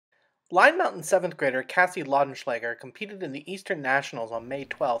Line Mountain 7th grader Cassie Laudenslager competed in the Eastern Nationals on May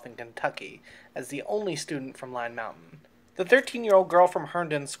 12th in Kentucky as the only student from Line Mountain. The 13-year-old girl from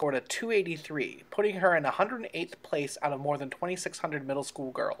Herndon scored a 283, putting her in 108th place out of more than 2,600 middle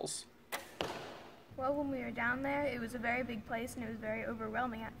school girls. Well, when we were down there, it was a very big place and it was very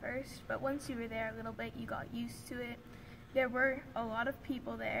overwhelming at first, but once you were there a little bit, you got used to it. There were a lot of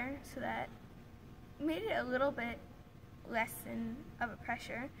people there, so that made it a little bit less of a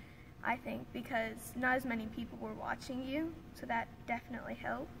pressure, I think, because not as many people were watching you, so that definitely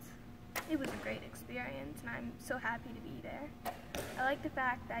helped. It was a great experience, and I'm so happy to be there. I like the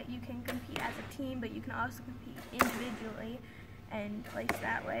fact that you can compete as a team, but you can also compete individually and place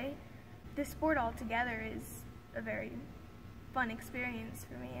that way. The sport altogether is a very fun experience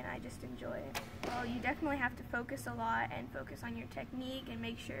for me, and I just enjoy it. Well, you definitely have to focus a lot and focus on your technique and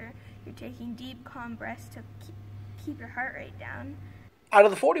make sure you're taking deep, calm breaths to keep your heart rate down. Out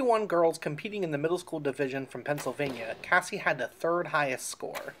of the 41 girls competing in the middle school division from Pennsylvania, Cassie had the third highest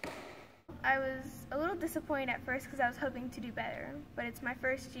score. I was a little disappointed at first because I was hoping to do better, but it's my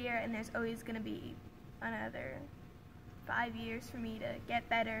first year and there's always going to be another 5 years for me to get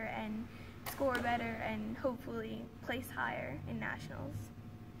better and score better and hopefully place higher in nationals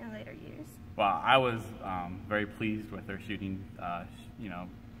in later years. Well, I was very pleased with her shooting,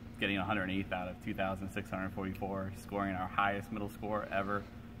 getting 108th out of 2,644, scoring our highest middle score ever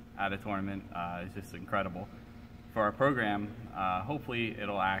at a tournament is just incredible. For our program, hopefully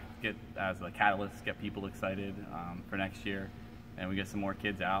it'll get as a catalyst, get people excited for next year, and we get some more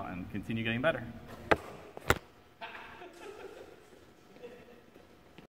kids out and continue getting better.